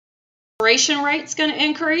respiration rate's going to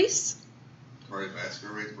increase.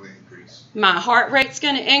 Cardiovascular rate's going to increase. My heart rate's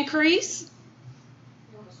going to increase.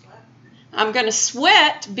 You want to sweat? I'm going to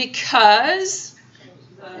sweat because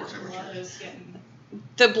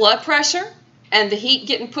the blood pressure and the heat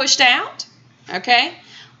getting pushed out. Okay?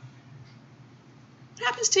 What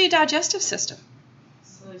happens to your digestive system?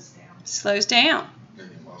 Slows down. Slows down.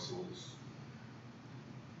 Then your muscles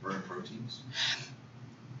burn proteins.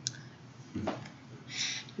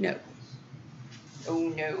 No. Oh,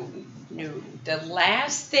 no, no. The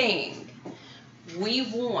last thing we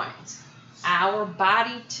want our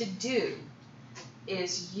body to do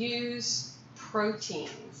is use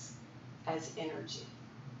proteins as energy.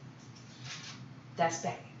 That's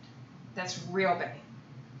bad. That's real bad.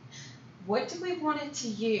 What do we want it to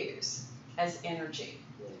use as energy?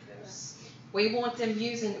 Glucose. We want it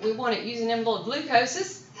using them little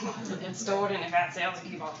glucoses. It's stored in the fat cells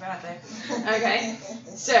and keep all the fat there. Okay,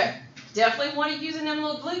 so definitely want it using them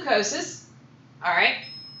little glucoses. All right,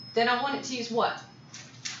 then I want it to use what?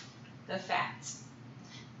 The fats.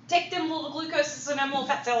 Take them little glucoses and them little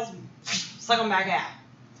fat cells, suck them back out.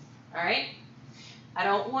 All right, I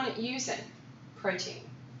don't want it using protein.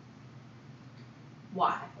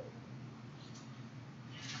 Why?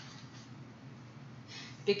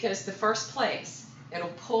 Because the first place it'll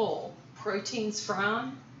pull proteins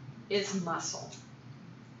from is muscle.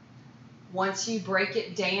 Once you break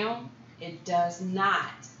it down, it does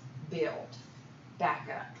not build back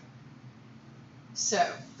up. So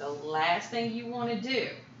the last thing you want to do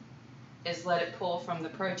is let it pull from the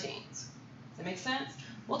proteins. Does that make sense?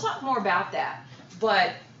 We'll talk more about that.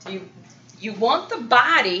 But you want the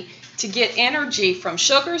body to get energy from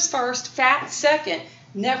sugars first, fats second,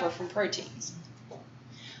 never from proteins.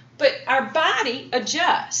 But our body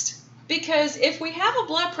adjusts. Because if we have a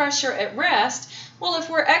blood pressure at rest, well, if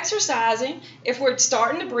we're exercising, if we're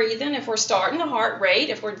starting to breathe in, if we're starting the heart rate,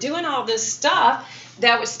 if we're doing all this stuff,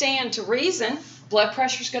 that would stand to reason. Blood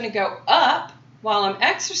pressure is going to go up while I'm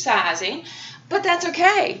exercising, but that's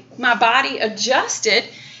okay. My body adjusted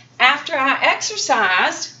after I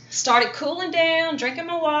exercised, started cooling down, drinking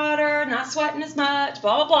my water, not sweating as much,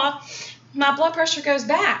 blah, blah, blah. My blood pressure goes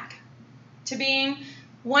back to being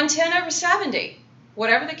 110/70.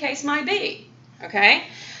 Whatever the case might be, okay?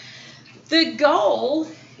 The goal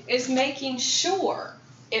is making sure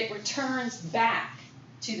it returns back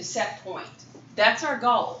to the set point. That's our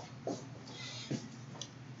goal.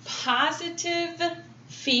 Positive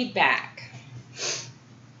feedback.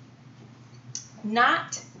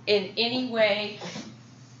 Not in any way,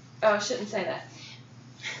 oh, I shouldn't say that.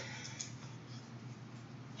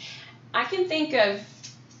 I can think of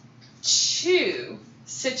 2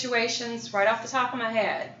 situations right off the top of my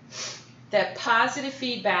head that positive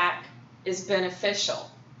feedback is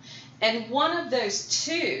beneficial. And one of those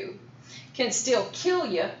 2 can still kill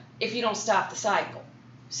you if you don't stop the cycle.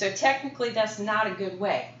 So technically that's not a good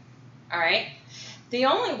way. All right? The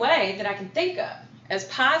only way that I can think of as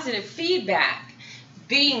positive feedback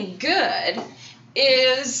being good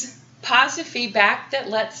is positive feedback that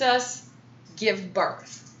lets us give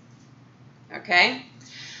birth. Okay?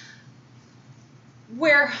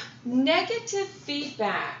 Where negative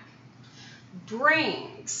feedback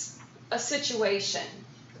brings a situation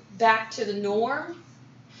back to the norm,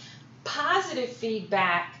 positive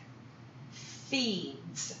feedback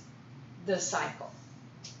feeds the cycle.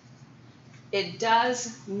 It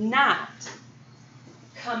does not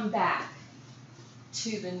come back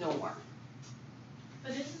to the norm.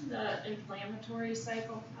 But isn't the inflammatory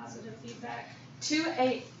cycle positive feedback? To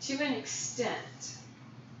an extent.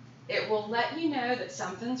 It will let you know that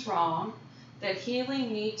something's wrong, that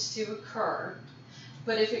healing needs to occur.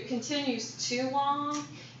 But if it continues too long,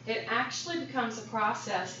 it actually becomes a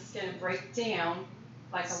process that's going to break down,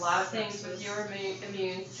 like a lot of things with your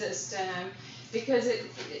immune system, because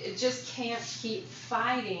it just can't keep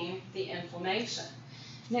fighting the inflammation.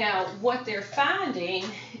 Now, what they're finding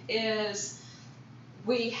is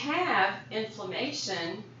we have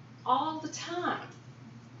inflammation all the time.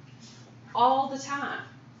 All the time.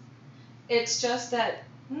 It's just that,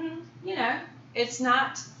 it's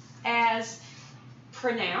not as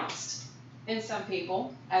pronounced in some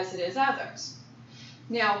people as it is others.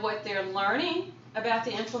 Now, what they're learning about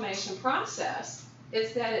the inflammation process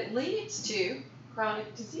is that it leads to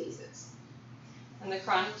chronic diseases. And the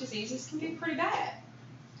chronic diseases can be pretty bad.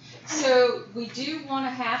 So we do want to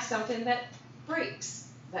have something that breaks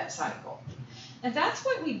that cycle. And that's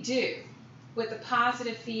what we do with the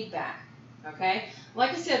positive feedback. Okay?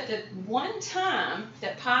 Like I said, the one time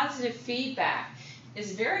that positive feedback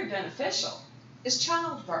is very beneficial is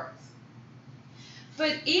childbirth.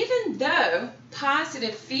 But even though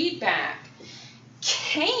positive feedback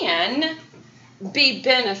can be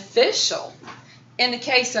beneficial in the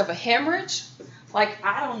case of a hemorrhage, like,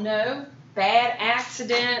 I don't know, bad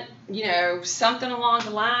accident, you know, something along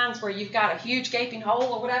the lines where you've got a huge gaping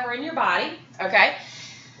hole or whatever in your body, okay,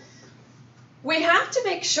 we have to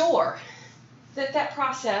make sure that that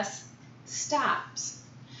process stops.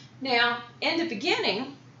 Now, in the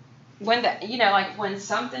beginning, when when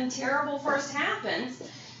something terrible first happens,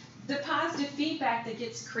 the positive feedback that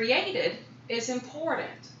gets created is important.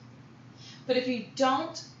 But if you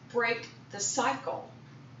don't break the cycle,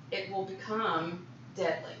 it will become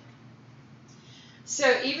deadly.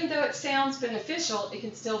 So even though it sounds beneficial, it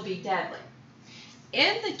can still be deadly.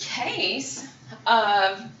 In the case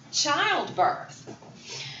of childbirth,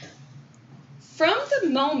 from the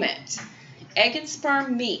moment egg and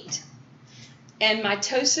sperm meet and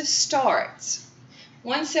mitosis starts,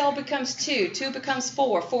 one cell becomes 2, 2 becomes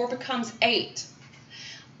 4, 4 becomes 8,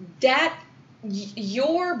 that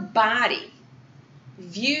your body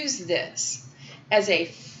views this as a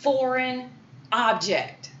foreign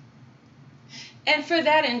object. And for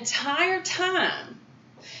that entire time,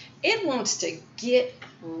 it wants to get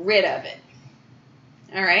rid of it.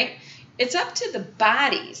 All right? It's up to the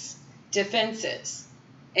body's defenses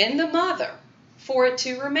in the mother for it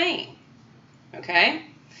to remain. Okay?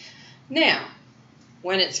 Now,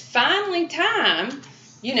 when it's finally time,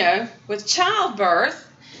 with childbirth,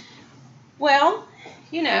 well,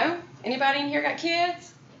 anybody in here got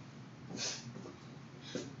kids?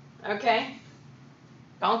 Okay.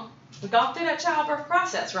 We've gone through that childbirth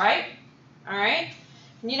process, right? All right?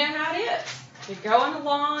 And you know how it is. You're going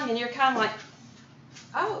along and you're kind of like,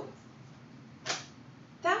 oh,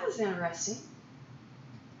 that was interesting.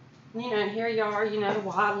 And here you are,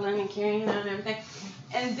 waddling and carrying on and everything.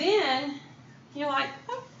 And then you're like,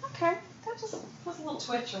 oh, okay, that just was a little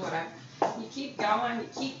twitch or whatever. You keep going,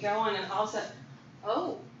 and all of a sudden,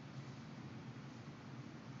 oh,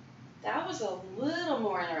 that was a little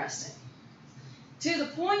more interesting. To the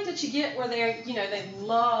point that you get where they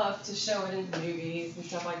love to show it in the movies and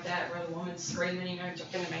stuff like that, where the woman's screaming,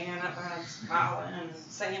 jumping the man up and hollering and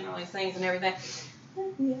saying all these things and everything.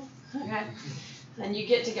 Yeah. Okay. And you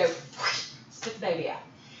get to go, stick the baby out.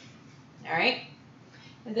 All right?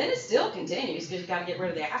 And then it still continues because you got to get rid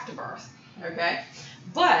of the afterbirth. Okay?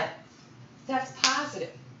 But that's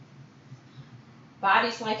positive.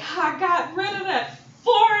 Body's like, I got rid of that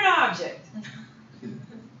foreign object.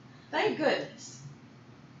 Thank goodness.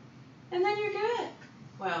 And then you're good.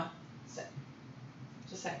 Well,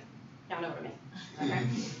 just saying. Y'all know what I mean. Okay?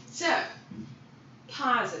 So,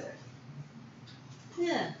 positive.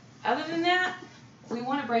 Yeah. Other than that, we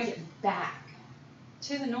want to bring it back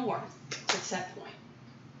to the north at set point.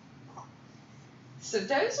 So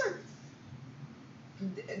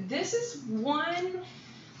this is one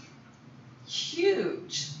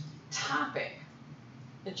huge topic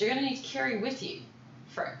that you're going to need to carry with you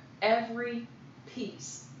for every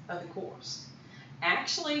piece of the course.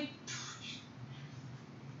 Actually,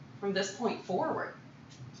 from this point forward,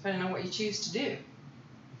 depending on what you choose to do.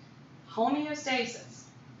 Homeostasis.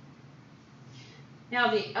 Now,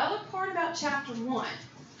 the other part about Chapter 1,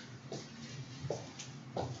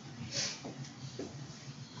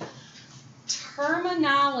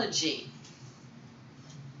 terminology.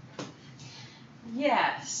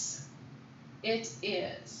 Yes, it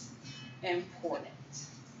is important.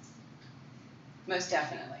 Most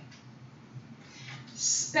definitely.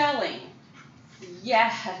 Spelling.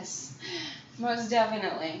 Yes, most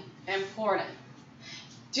definitely important.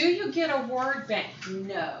 Do you get a word bank?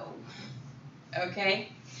 No. Okay?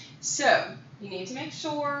 So, you need to make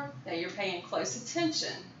sure that you're paying close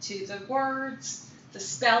attention to the words, the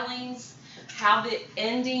spellings, how the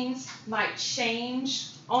endings might change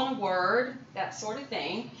on a word, that sort of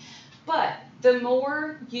thing. But the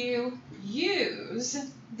more you use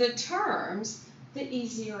the terms, the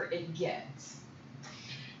easier it gets.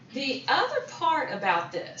 The other part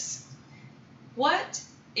about this, what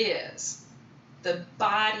is the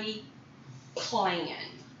body plan?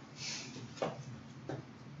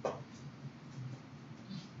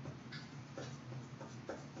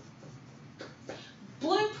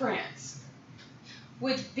 Blueprints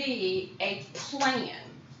would be a plan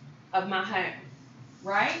of my home,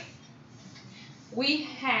 right? We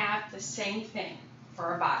have the same thing for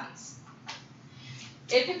our bodies.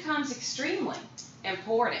 It becomes extremely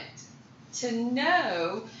important to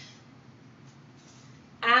know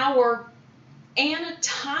our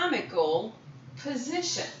anatomical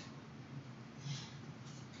position.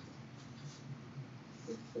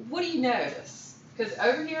 What do you notice? Because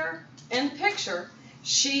over here in the picture,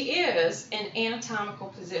 she is in anatomical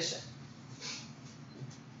position.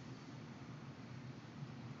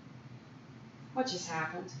 What just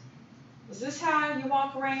happened? Is this how you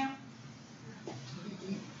walk around?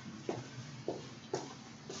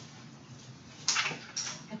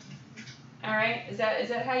 All right, is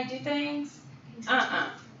that how you do things?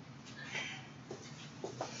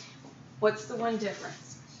 What's the one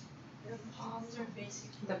difference? The palms are facing.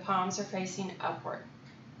 The palms are facing upward.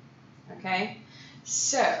 Okay?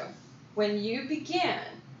 So, when you begin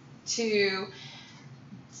to,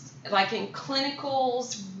 like in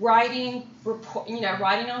clinicals, writing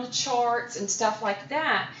on the charts and stuff like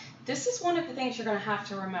that, this is one of the things you're going to have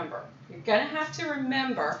to remember. You're going to have to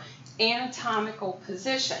remember anatomical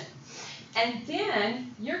position. And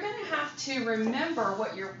then you're going to have to remember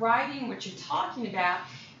what you're writing, what you're talking about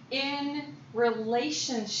in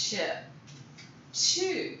relationship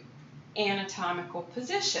to anatomical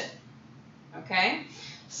position. Okay?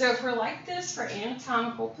 So if we're like this for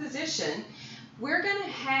anatomical position, we're going to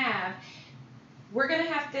have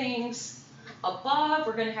things above,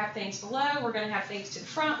 we're going to have things below, we're going to have things to the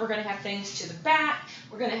front, we're going to have things to the back,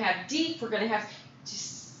 we're going to have deep, we're going to have,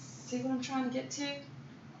 just see what I'm trying to get to?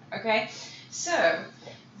 Okay, so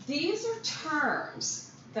these are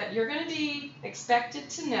terms that you're going to be expected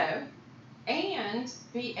to know and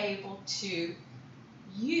be able to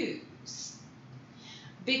use,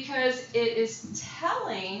 because it is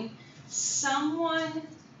telling someone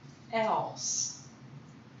else.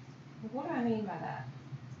 What do I mean by that?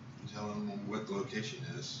 Tell them what the location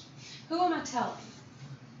is. Who am I telling?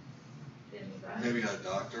 Maybe a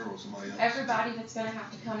doctor or somebody else. Everybody that's going to have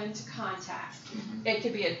to come into contact. Mm-hmm. It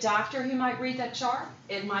could be a doctor who might read that chart.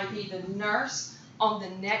 It might be the nurse on the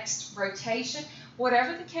next rotation.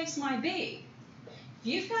 Whatever the case might be. If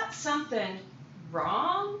you've got something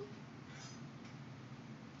wrong,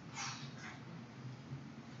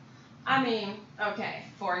 I mean, okay,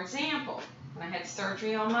 for example, when I had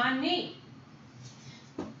surgery on my knee,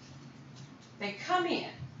 they come in,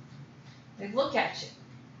 they look at you.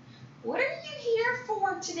 What are you here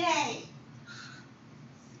for today?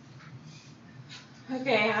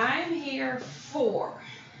 Okay, I'm here for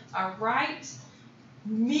a right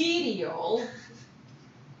medial,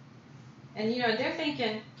 and they're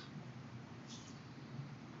thinking,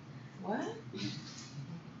 what?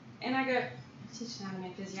 And I go, I teach anatomy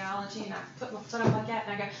and physiology, and I put my foot up like that,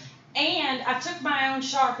 and I go, and I took my own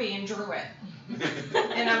Sharpie and drew it.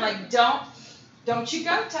 And I'm like, don't you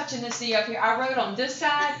go touching this knee up here. I wrote on this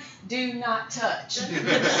side, do not touch.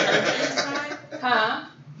 Huh?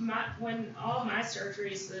 When all my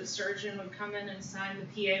surgeries, the surgeon would come in and sign, the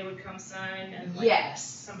PA would come sign, and Yes.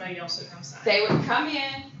 somebody else would come sign. They would come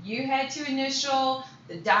in, you had to initial,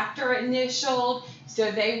 the doctor initialed, so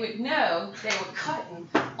they would know they were cutting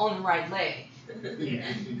on the right leg.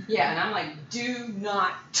 Yeah. Yeah, and I'm like, do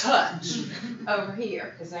not touch over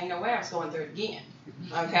here, because there ain't no way I was going through it again.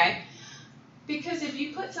 Okay? Because if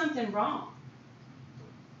you put something wrong,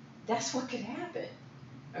 that's what could happen.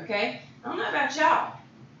 Okay? I don't know about y'all.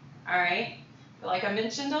 Alright? But like I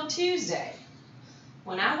mentioned on Tuesday,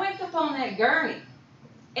 when I wake up on that gurney,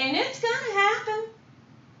 and it's going to happen,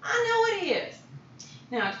 I know it is.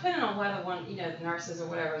 Now, depending on whether the nurses or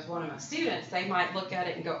whatever is one of my students, they might look at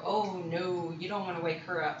it and go, oh, no, you don't want to wake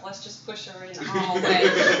her up. Let's just push her in the hallway,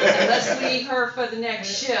 and let's leave her for the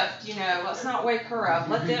next shift, Let's not wake her up.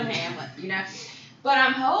 Let them handle it, But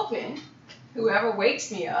I'm hoping whoever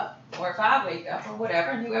wakes me up, or if I wake up or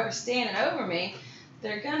whatever, and whoever's standing over me,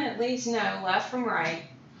 they're going to at least know left from right,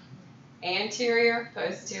 anterior,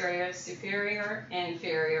 posterior, superior,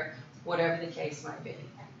 inferior, whatever the case might be.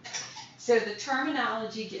 So the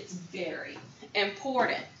terminology gets very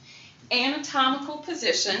important. Anatomical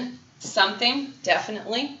position, something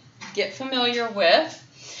definitely get familiar with.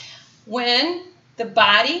 When the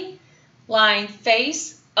body lying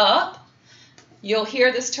face up, you'll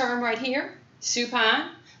hear this term right here,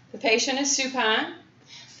 supine. The patient is supine.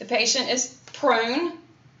 The patient is prone.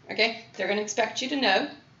 Okay, they're going to expect you to know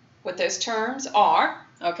what those terms are.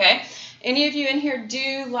 Okay, any of you in here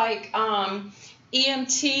do like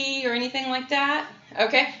EMT or anything like that?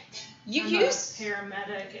 Okay, you I'm use a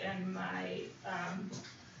paramedic, and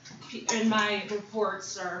my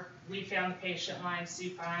reports are: we found the patient lying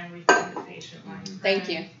supine. We found the patient lying prone. Thank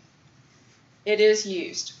you. It is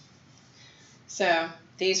used. So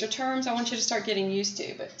these are terms I want you to start getting used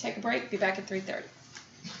to. But take a break. Be back at 3:30.